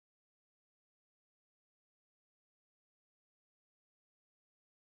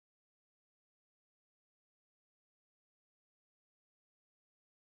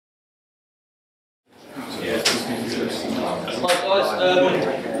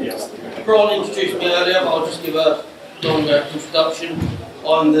Brian introduced me earlier, but I'll just give a longer introduction.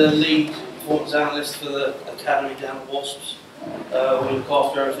 I'm the lead performance analyst for the Academy down at Wasps. We look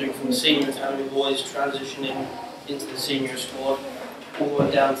after everything from the senior academy boys transitioning into the senior squad, all the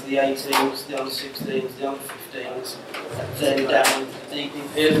way down to the 18s, the under 16s, the under 15s, and then down into the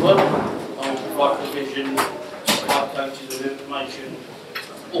DPP as well. I provide provision, supply coaches with information,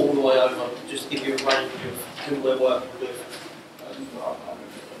 all the way over, just to give you a range of who we're working with.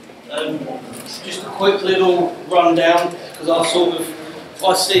 Just a quick little rundown, because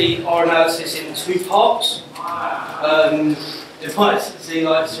I see our analysis in two parts. It might seem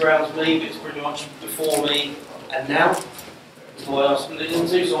like it surrounds me, but it's pretty much before me and now. That's what I split it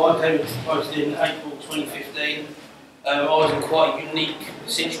into. So I came into the post in April 2015. I was in quite a unique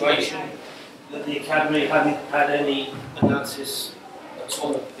situation that the Academy hadn't had any analysis at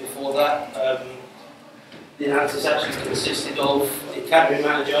all before that. The analysis actually consisted of the Academy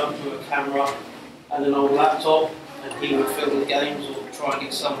manager with a camera and an old laptop, and he would film the games or try and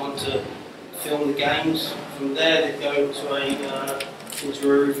get someone to film the games. From there they'd go into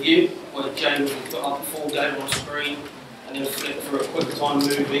a review where James would put up a full game on screen and then flip for a quick time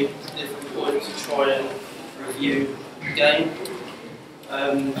movie to different points to try and review the game.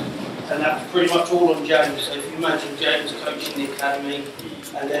 And that's pretty much all on James. So if you imagine James coaching the Academy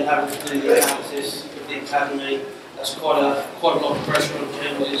and then having to do the analysis of the Academy, that's quite a lot of pressure on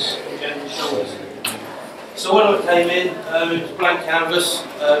James's shoulders. So when I came in, it was a blank canvas.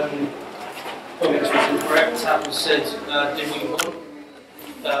 Probably wasn't correct. That was said, do what you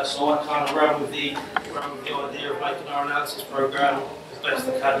want. So I kind of ran with the idea of making our analysis program the best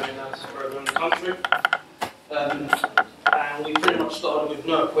Academy analysis program in the country. And we pretty much started with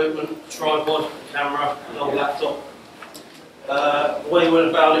no equipment, tripod, camera, an old laptop. The way we went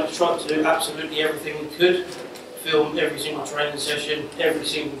about it was trying to do absolutely everything we could, film every single training session, every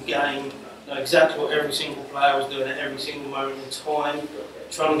single game, know exactly what every single player was doing at every single moment in time,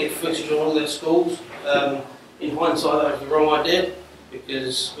 trying to get footage on all their schools. In hindsight, that was the wrong idea,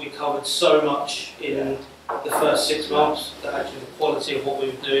 because we covered so much in the first 6 months that actually the quality of what we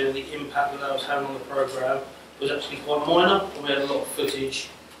were doing and the impact that was having on the programme was actually quite minor, and we had a lot of footage,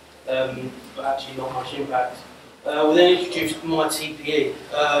 but actually not much impact. We then introduced MyTPE.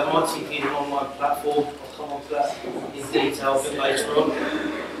 MyTPE is an online platform. I'll come on to that in detail a bit later on.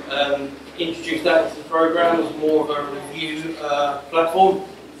 Introduced that into the programme as more of a review platform.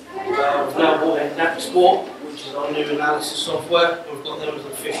 We've now brought in Nacsport, which is our new analysis software. We've got them as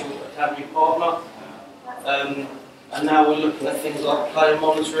an official Academy partner. And now we're looking at things like player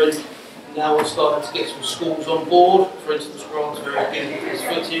monitoring. Now we're starting to get some schools on board. For instance, Grant's very good with his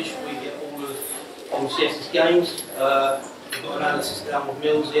footage. We get all of MCS's games. We've got analysis down with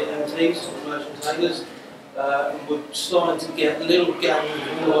Millsy at MTs, Immersion Taylors. And we're starting to get little games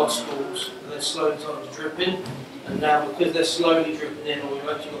in all our schools. They're slowly starting to drip in. And now, because they're slowly dripping in, and we've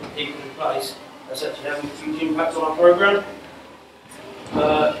actually got the people in place, that's actually having a huge impact on our programme.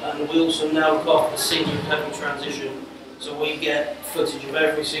 And we also now look after the senior academy transition. So we get footage of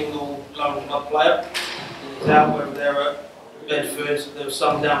every single London club player. It's out whether they're at Bedford, there was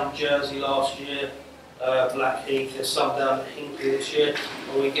some down in Jersey last year, Blackheath, there's some down at Hinkley this year,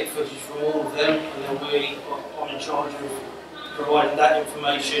 and we get footage from all of them, and then I'm in charge of providing that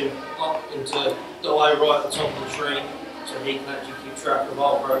information up into the eye right at the top of the tree, so he can actually keep track of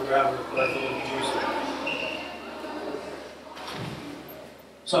our programme and the players that we're producing.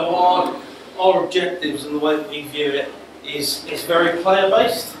 So our objectives and the way that we view it is very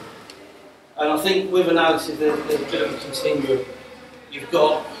player-based, and I think with analysis there's a bit of a continuum. You've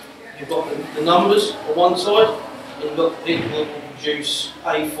got the numbers on one side, and you've got the people that will produce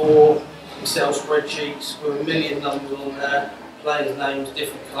A4 Excel spreadsheets with a million numbers on there, players' names,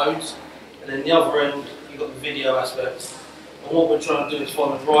 different codes, and then the other end you've got the video aspect. And what we're trying to do is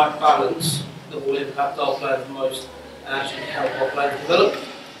find the right balance that will impact our players the most and actually help our players develop.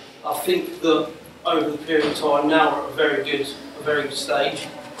 I think that over the period of time now we're at a very good stage,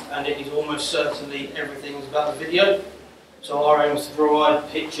 and it is almost certainly everything is about the video. So our aim is to provide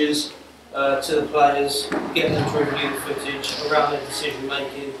pictures to the players, get them to review the footage around their decision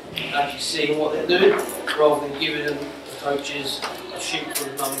making, and actually seeing what they're doing, rather than giving them the coaches a sheet full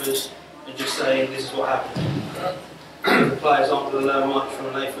of numbers and just saying this is what happened. The players aren't going to learn much from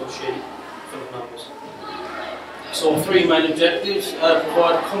an A4 sheet full of numbers. So our three main objectives: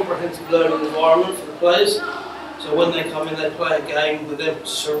 provide a comprehensive learning environment for the players. So when they come in, they play a game with them,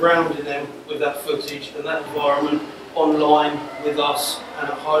 surrounding them with that footage and that environment, online with us and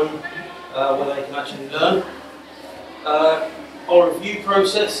at home, where they can actually learn. Our review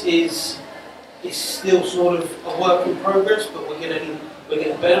process is It's still sort of a work in progress, but we're getting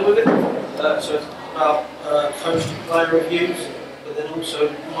better with it. So it's about coach to player reviews, but then also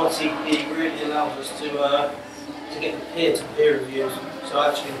MyTPE really allows us to get the peer-to-peer reviews. So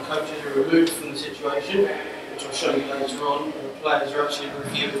actually the coaches are removed from the situation, which I'll show you later on, and the players are actually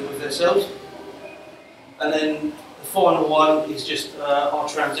reviewing with themselves. And then the final one is just our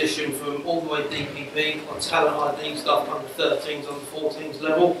transition from all the way DPP, on talent ID stuff, under 13s, under 14s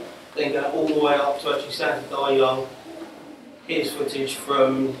level, then go all the way up to actually standard die young. Here's footage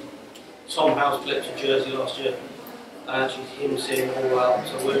from Tom Howe's clips in Jersey last year, and actually him seeing it all out,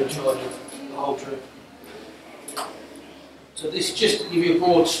 so we're in charge of the whole trip. So this is just to give you a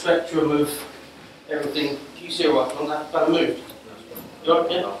broad spectrum of everything. Can you see all right on that? About moved? You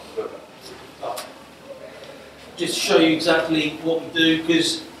right? Yeah? Oh. Just to show you exactly what we do,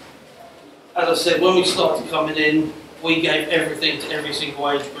 because as I said, when we started coming in, we gave everything to every single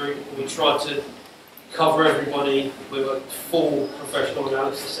age group. We tried to cover everybody with a full professional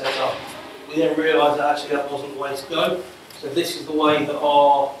analysis set up. We then realised that actually that wasn't the way to go. So this is the way that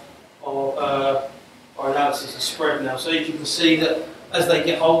our analysis is spread now. So you can see that as they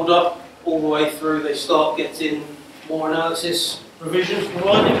get older, all the way through, they start getting more analysis provisions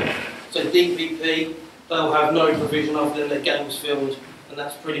provided. So DPP, they'll have no provision other than their games filmed, and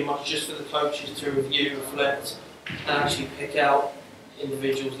that's pretty much just for the coaches to review, reflect, and actually pick out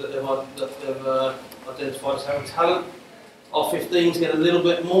individuals that they've identified as having talent. Our 15s get a little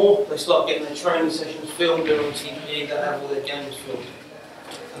bit more. They start getting their training sessions filmed, they're on TPE, they have all their games filmed.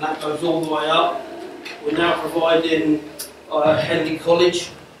 And that goes all the way up. We're now providing Magdalen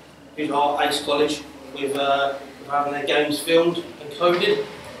College, who's our ACE college, with having their games filmed and coded.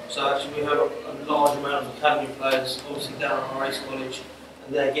 So actually we have a large amount of academy players, obviously down at our ACE college,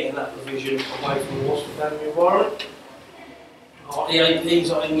 and they're getting that provision away from the Wasps Academy environment. Our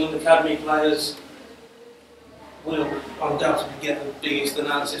EAPs, our England Academy players, will undoubtedly get the biggest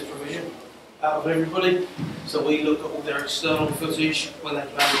analysis provision out of everybody. So we look at all their external footage when they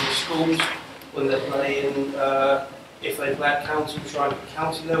play in the schools, when they play in, if they play at county, we try and get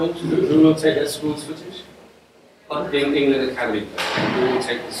county levels. Who will take their schools footage? In England Academy players, who will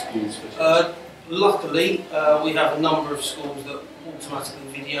take the schools footage? Luckily, we have a number of schools that automatically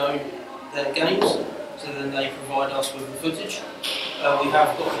video their games, so then they provide us with the footage. We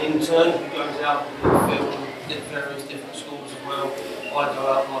have got an intern who goes out and film various different schools as well. I go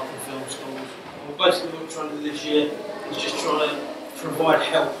out and I can film schools. And basically what we're trying to do this year is just try to provide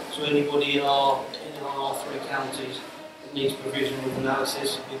help to anybody in our 3 counties that needs provision with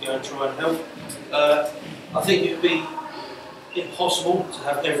analysis. We go and try and help. I think it would be impossible to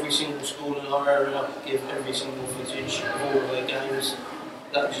have every single school in our area give every single footage of all of their games.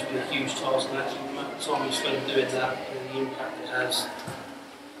 That would just be a huge task, and actually the amount of time we spend doing that and the impact it has,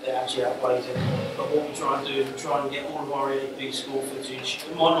 it actually outweighs it. But what we try and do is we try and get all of our EAP school footage.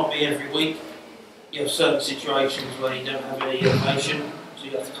 It might not be every week. You have certain situations where you don't have any information, so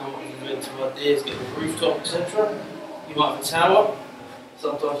you have to come up with inventive ideas, get a rooftop, etc. You might have a tower,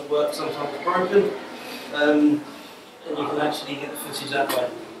 sometimes it works, sometimes it's broken, and you can actually get the footage that way.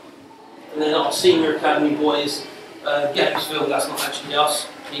 And then our senior academy boys, games film, that's not actually us,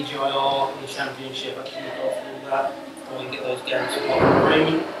 PGIR and the championship actually look after all that, and we get those games from our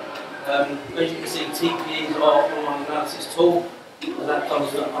agreement. As you can see, TPE is our online analysis tool, and that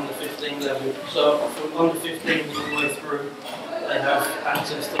comes at under 15 level. So from under 15 all the way through, they have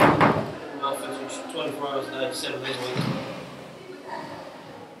access to all our footage 24 hours a day, 7 days a week.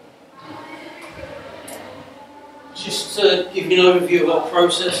 Just to give you an overview of our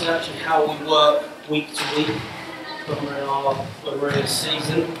process and actually how we work week to week when we're in a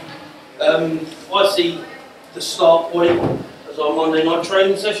season. I see the start point as our Monday night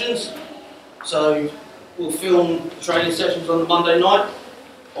training sessions. So we'll film training sessions on the Monday night.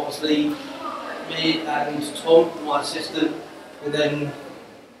 Obviously, me and Tom, my assistant, will then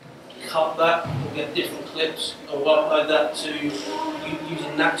cut that. We'll get different clips and we'll upload that to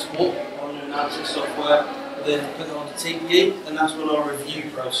using Nacsport, our new analysis software. Then put it onto TPE, and that's when our review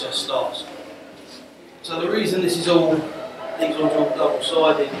process starts. So the reason this is all, things are all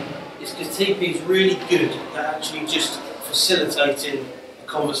double-sided, is because TPE is really good at actually just facilitating a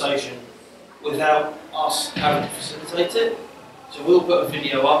conversation without us having to facilitate it. So we'll put a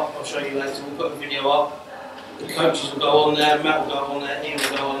video up, I'll show you later, we'll put a video up, the coaches will go on there, Matt will go on there, Ian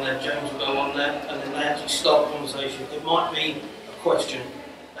will go on there, James will go on there, and then they actually start a conversation. It might be a question,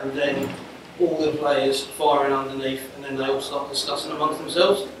 and then all the players firing underneath, and then they all start discussing amongst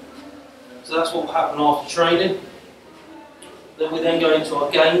themselves. So that's what will happen after training. Then we then go into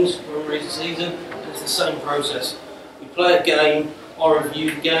our games when we're in season, and it's the same process. We play a game, I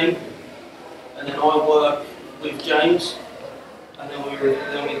review the game, and then I work with James, and then we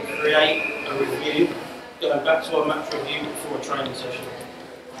create a review, going back to our match review before a training session.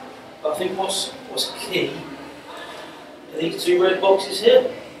 But I think what's key are these two red boxes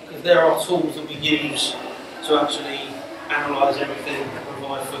here, because there are tools that we use to actually analyse everything and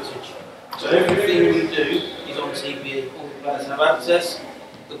provide footage. So everything we do is on TPE. All the players have access.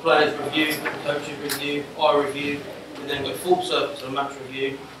 The players review, the coaches review, I review. We then go full circle to the match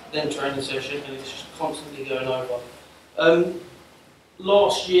review, then training session, and it's just constantly going over.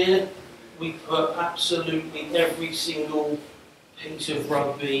 Last year, we put absolutely every single piece of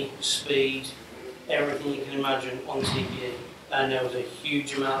rugby, speed, everything you can imagine on TPE, and there was a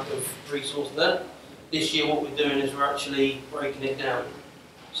huge amount of resource there. This year what we're doing is we're actually breaking it down.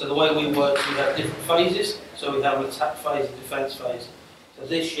 So the way we work, we have different phases. So we have an attack phase and defence phase. So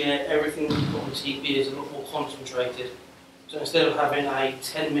this year everything we've got on TPE is a lot more concentrated. So instead of having a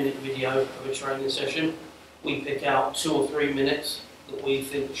 10-minute video of a training session, we pick out 2 or 3 minutes that we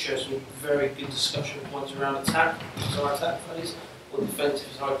think show some very good discussion points around attack, which is our attack phase, or defence,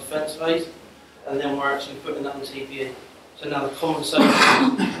 which is our defence phase, and then we're actually putting that on TPE. So now the conversations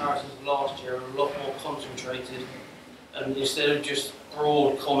in comparison to last year are a lot more concentrated, and instead of just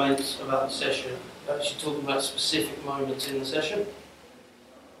broad comments about the session, we're actually talking about specific moments in the session.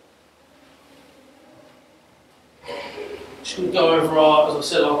 Just going to go over our, as I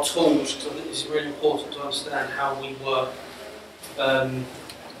said, our tools, because I think this is really important to understand how we work.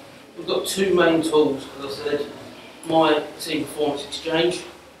 We've got 2 main tools, as I said, my team performance exchange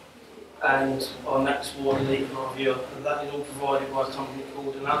and our Nacsport Elite and our viewer, and that is all provided by a company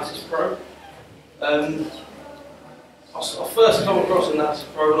called Analysis Pro. I first come across Analysis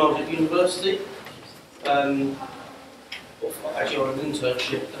Pro when I was at university, actually on an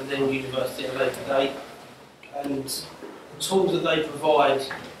internship, and then university at a later date. And the tools that they provide,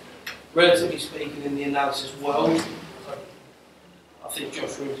 relatively speaking, in the analysis world, I think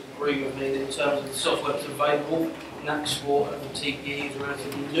Josh would agree with me that in terms of the software that's available, Nacsport and TPE is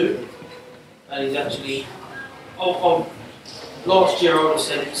relatively new. And he's actually, last year I would have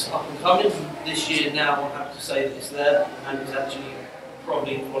said it's up and coming. This year now I have to say that it's there, and it's actually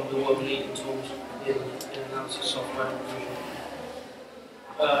probably one of the world leading tools in analysis software.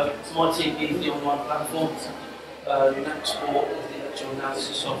 MyTPE is the online platform. Nacsport is the actual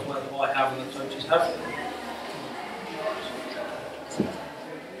analysis software that I have and the coaches have.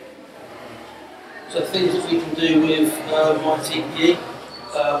 So things that we can do with MyTPE,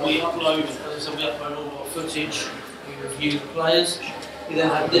 we upload, as I said, we upload all our footage, we review the players. We then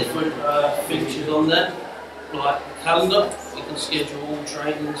have different features on there, like the calendar. We can schedule all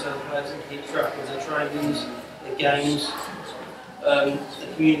training so the players can keep track of their trainings, their games. The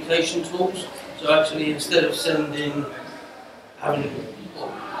communication tools. So actually, instead of having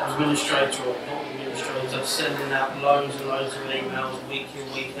administrator or not administrator sending out loads and loads of emails week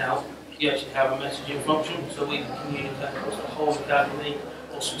in, week out, you actually have a messaging function, so we can communicate across the whole academy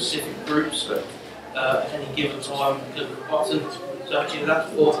or specific groups at any given time, click of a button. So actually that's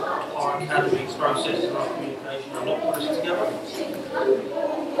what our academy process and our communication are not put together.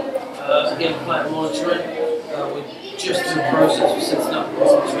 Again, player monitoring. We're just in the process of setting up a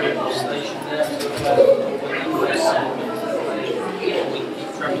monitoring station there, so we can keep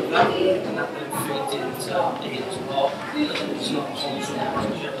track of that, and that then feeds into our, it's not a constant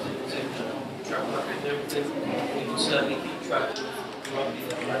project. Track of everything, we can certainly keep track of the rugby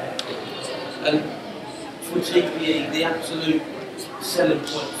that we're playing. And for TPE, the absolute selling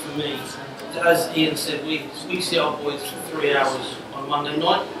point for me, as Ian said, we see our boys for 3 hours on Monday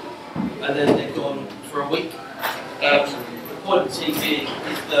night, and then they're gone for a week. The point of TPE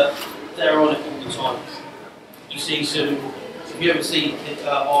is that they're on it all the time. You see some, if you ever see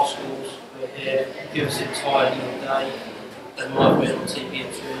our schools, we're here, if you ever see tired in the day, they might be on TPE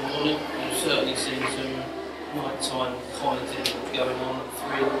at 3 in the morning. You've certainly seen some nighttime commenting going on at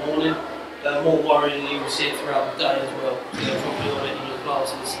 3 in the morning. More worryingly, we see it throughout the day as well. So they're probably on it in your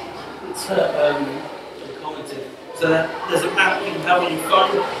classes. It's commenting. So there's an app you can have on your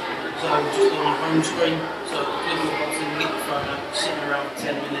phone. So just on your home screen. So click on the button, get your phone out, sitting around for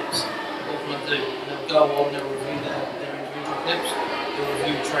 10 minutes. What can I do? And they'll go on, they'll review their individual clips, they'll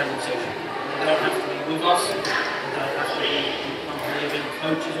review the training session. They don't have to be with us. Don't have to be in the company of any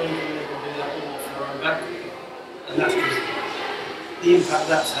coaches or anything, they can do that all off their own back. And that's because the impact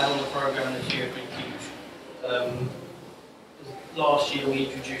that's had on the programme this year has been huge. Last year we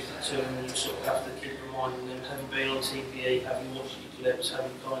introduced it to them and you sort of have to keep reminding them, have you been on TPE, have you watched your clips, have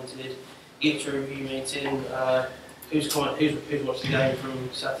you commented, get to a review meeting, who's watched the game from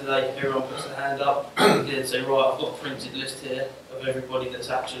Saturday, everyone puts their hand up, and then say, right, I've got a printed list here of everybody that's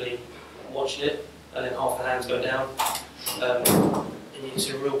actually watched it, and then half the hands go down. And it's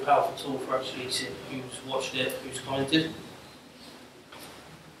a real powerful tool for actually seeing who's watched it, who's commented.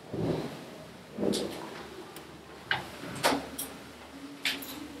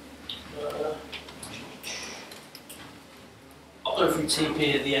 I'll go through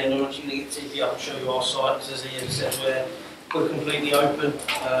TP at the end. I'm actually going to get TP up and show you our site, because as Ian said, we're completely open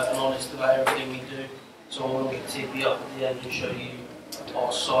and honest about everything we do. So I want to get TP up at the end and show you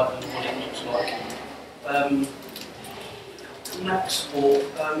our site and what it looks like. Nacsport,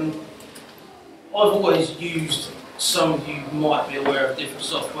 I've always used, some of you might be aware of different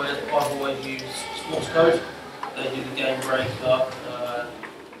software, I've always used Sports Code. They do the game breaker,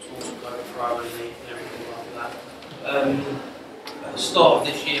 Sports Code Pro and everything like that. At the start of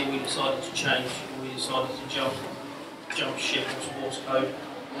this year we decided to change, we decided to jump ship on Sports Code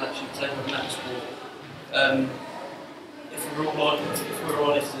and actually take on Nacsport. If we're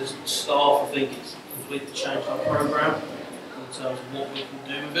honest as staff, I think it's completely changed our programme in terms of what we can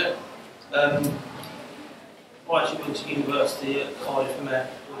do with it. I actually went to university at Cardiff Met,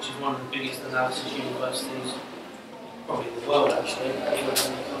 which is one of the biggest analysis universities, probably in the world actually, even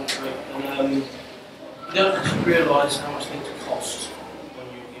in the country. And you don't actually realise how much things cost when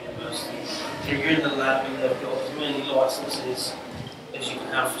you're at university. So you're in the lab and they've got as many licences as you can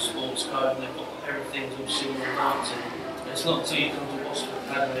have for Sports Code, and they've got everything's all similar and dancing. It's not until you come to Wasps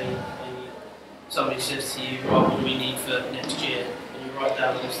Academy and somebody says to you, right, what do we need for next year? And you write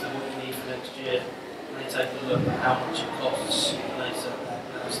down a list of what you need for next year, and they take a look at how much it costs, and they say,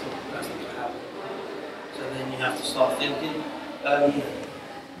 that's not going to happen. So then you have to start thinking.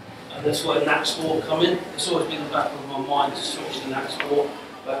 And that's where Nacsport come in. It's always been in the back of my mind to switch to Nacsport,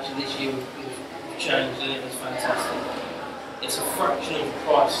 but actually this year we've changed and it's fantastic. It's a fraction of the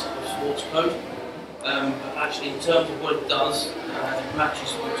price of Sports Code. But actually, in terms of what it does, it matches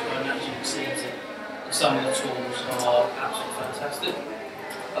Sports Code and actually exceeds it. And some of the tools are absolutely fantastic.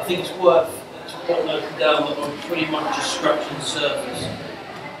 I think it's worth noting down that I'm pretty much just scratching the surface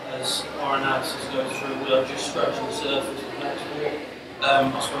as our analysis goes through. We are just scratching the surface with Nacsport.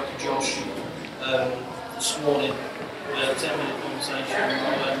 I spoke to Josh this morning. We had a 10-minute conversation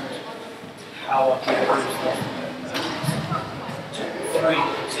around how I can improve stuff. Three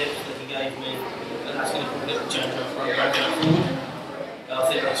tips that he gave me. And that's going to completely change our programme going forward. I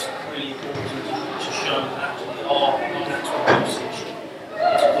think that's really important to show that actually our Nacsport usage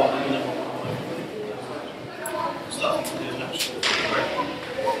is quite minimal. Stuff you can do in Nacsport is great.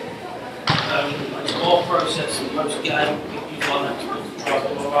 So our process post-game, we use our Nacsport to drive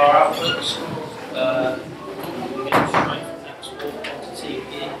all of our outputs. We get straight from Nacsport onto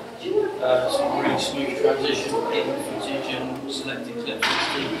TPE. Some really smooth transition in footage and selected clips from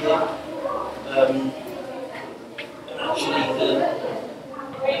TPE. And actually the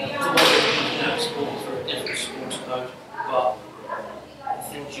way that you can Nacsport through a different Sports Code, but the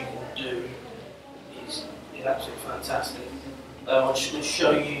things you can do is absolutely fantastic. I'm just going to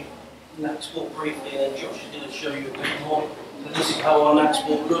show you Nacsport briefly, and then Josh is going to show you a bit more. So this is how our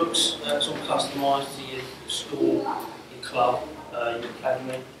Nacsport looks. It's all customised to your school, your club, your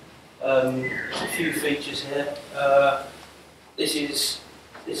academy. There's a few features here. This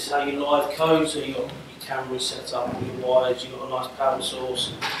is how you live code, so you've got your cameras set up, all your wires, you've got a nice power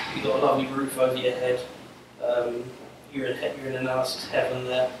source, you've got a lovely roof over your head, you're in analysis heaven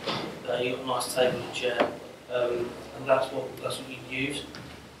there, you've got a nice table and chair, and that's what you use.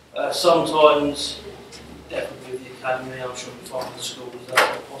 Sometimes, definitely with the academy, I'm sure you find in the schools that's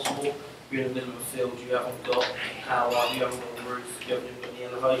not possible. If you're in the middle of a field, you haven't got power, you haven't got a roof, you haven't even got any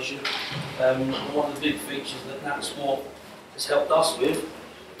elevation. One of the big features that Nacsport has helped us with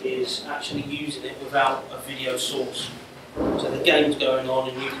is actually using it without a video source. So the game's going on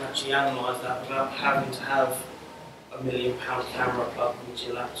and you can actually analyse that without having to have a £1 million camera plugged into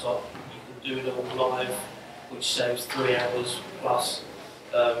your laptop. You can do it all live, which saves 3 hours plus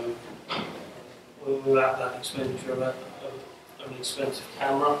without that expenditure of an expensive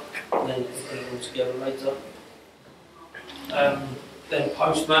camera, and then you can put it all together later. Then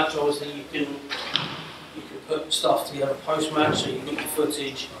post-match, obviously you can put stuff together post-match, so you've got your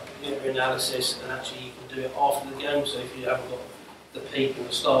footage, you've got your analysis, and actually you can do it after the game, so if you haven't got the people,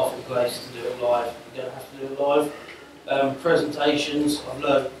 the staff in place to do it live, you don't have to do it live. Presentations, I've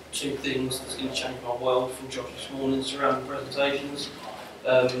learned 2 things that's going to change my world from Josh this morning surrounding presentations.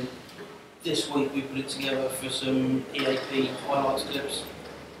 This week we put it together for some EAP highlights clips.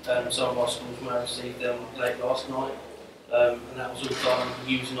 Some of our schools may have received them late last night, and that was all done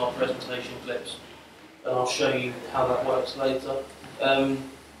using our presentation clips. And I'll show you how that works later. And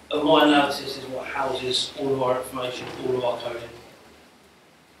my analysis is what houses all of our information, all of our coding.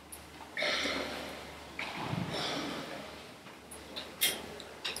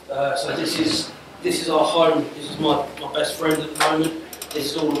 So this is our home. This is my best friend at the moment.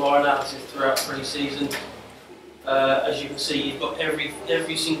 This is all of our analysis throughout pre-season. As you can see, you've got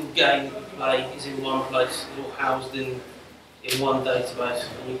every single game that you play is in one place. It's all housed in one database,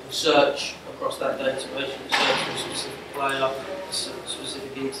 and you can search across that database. You can search for a specific player, a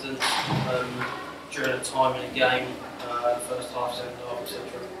specific instance during a time in a game, first half, second half,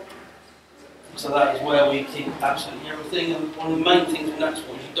 etc. So that is where we keep absolutely everything. And one of the main things with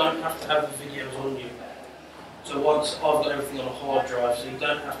Nacsport is you don't have to have the videos on you. So once I've got everything on a hard drive, so you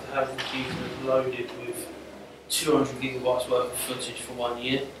don't have to have the computer loaded with 200 gigabytes worth of footage for 1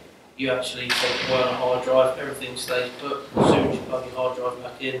 year. You actually take it away on a hard drive, everything stays put. As soon as you plug your hard drive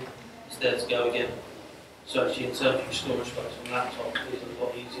back in, it's there to go again. So actually in terms of your storage space on laptop, it's a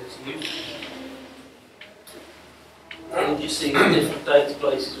lot easier to use. And you see the different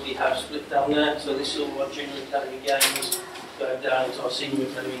databases we have split down there. So this is all our junior academy games, going down into our senior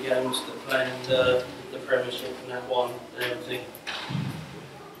academy games that are playing in the Premiership and that one and everything.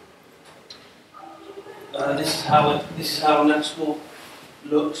 This is how Nacsport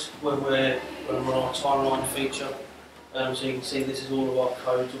looks when we're on our timeline feature. So you can see this is all of our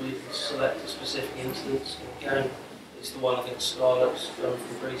codes. We can select a specific instance in the game. It's the one against Scarlets from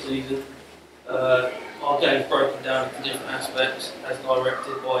pre-season. Our game's broken down into different aspects as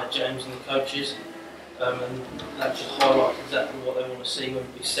directed by James and the coaches, and that just highlights exactly what they want to see, whether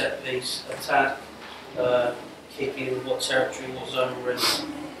it be set piece, attack, kicking, what territory, what zone we're in.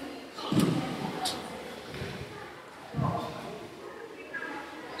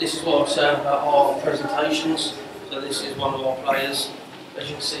 This is what I was saying about our presentations. So this is one of our players. As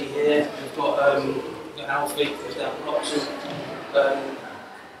you can see here, we've got Alfie, who's down at Roxon.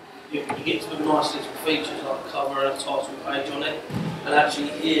 You get to the nice little features like a cover and a title page on it. And actually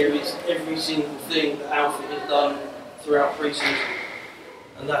here is every single thing that Alfie has done throughout pre-season.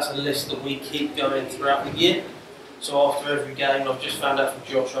 And that's a list that we keep going throughout the year. So after every game, I've just found out from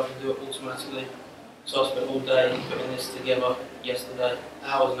Josh I can do it automatically. So I spent all day putting this together yesterday,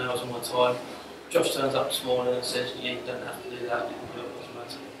 hours and hours of my time. Josh turns up this morning and says, yeah, you don't have to do that, you can do it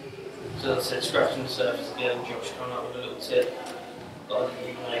automatically. So as I said, scratching the surface again, Josh coming up with a little tip. I didn't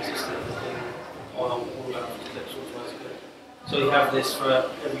even know existed anything on all about clips automatically. So you have this for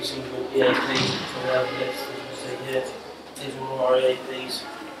every single EAP, so we have a list, as you can see here. These are all our EAPs.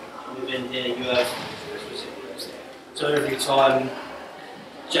 Within here you have a specific list. So every time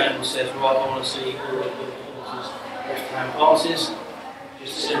James says, right, I want to see all the left-hand passes,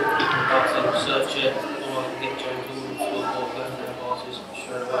 just simply click the button, search it, or I can get James all the left-hand passes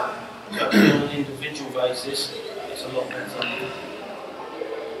straight away. So actually on an individual basis, it's a lot better.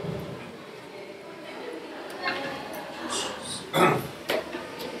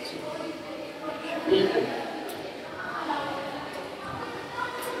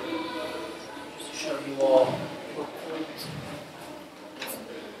 Just to show you our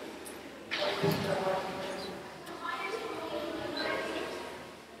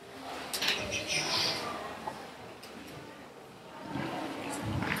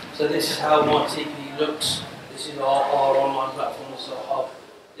so this is how MyTPE looks. This is our online platform, this is our hub.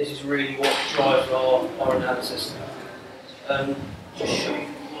 This is really what drives our analysis. Just show you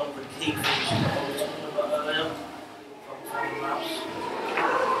one of the key features that I was talking about earlier.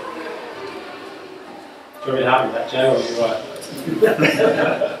 Do you want to be happy with that, Joe, or are you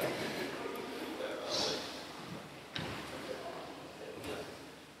right?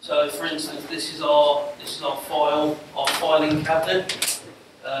 So, for instance, this is our filing cabinet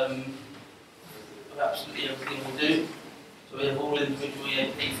of absolutely everything we do. So we have all individual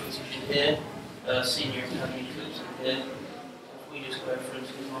EAP footage in here, senior academy clips in here. If we just go, for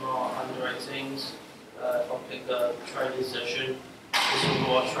instance, on our under 18s, if I pick the training session, this is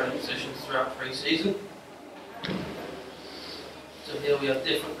all our training sessions throughout pre-season. So here we have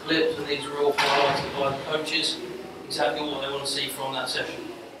different clips, and these are all highlighted by the coaches, exactly what they want to see from that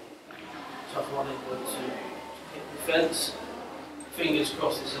session. So if I want to hit the fence, fingers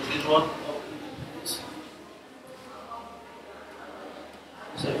crossed it's a good one.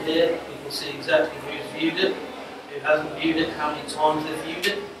 So here you can see exactly who's viewed it, who hasn't viewed it, how many times they've viewed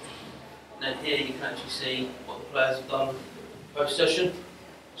it. And then here you can actually see what the players have done post-session.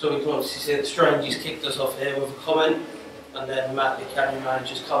 So we can obviously see that Strange's kicked us off here with a comment, and then Matt, the academy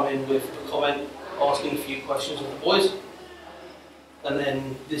manager's come in with a comment asking a few questions of the boys. And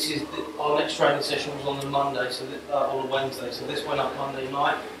then this is our next training session was on the Monday, so on the Wednesday. So this went up Monday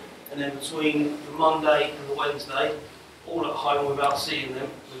night, and then between the Monday and the Wednesday, all at home without seeing them,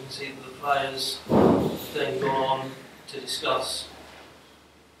 we can see that the players then gone on to discuss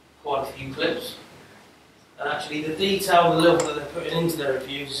quite a few clips. And actually the detail, the level that they're putting into their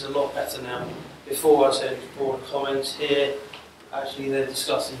reviews is a lot better now. Before I said broad comments, here actually they're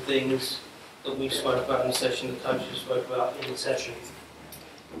discussing things that we spoke about in the session, the coaches spoke about in the session.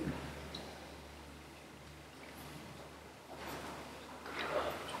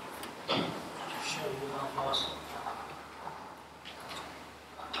 Show you how fast.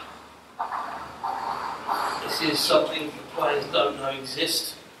 This is something that players don't know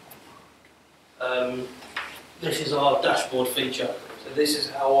exists. This is our dashboard feature. So this is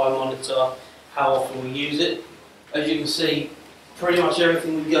how I monitor how often we use it. As you can see, pretty much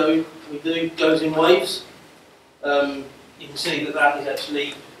everything we do goes in waves. You can see that that is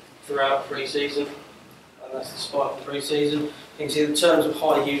actually throughout pre-season, and that's despite the pre-season. You can see the terms of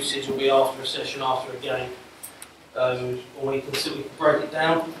high usage will be after a session, after a game. Or we can break it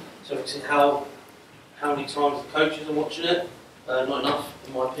down, so we can see how many times the coaches are watching it. Not enough,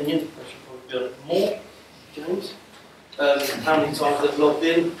 in my opinion. I should probably be on it more. James. How many times they've logged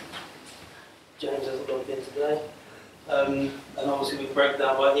in. James hasn't logged in today. And obviously we break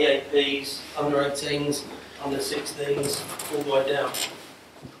down by EAPs, under 18s, under 16s, all the way down.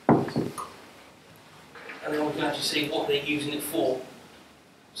 And then we can actually see what they're using it for.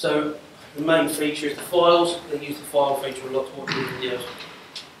 So the main feature is the files. They use the file feature a lot to watch these videos.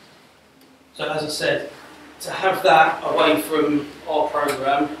 So as I said, to have that away from our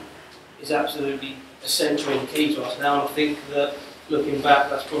programme is absolutely essential and key to us now, and I think that looking back,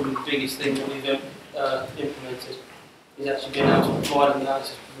 that's probably the biggest thing that we've implemented, is actually being able to provide an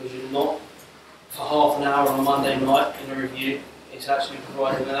analysis provision, not for half an hour on a Monday night in a review. It's actually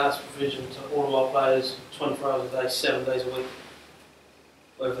providing an analysis provision to all of our players 24 hours a day, 7 days a week,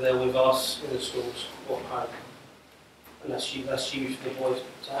 whether they're with us in the schools or at home. And that's huge for the boys,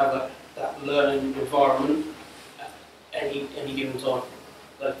 to have that learning environment at any given time.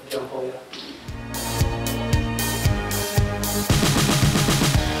 They can jump on that.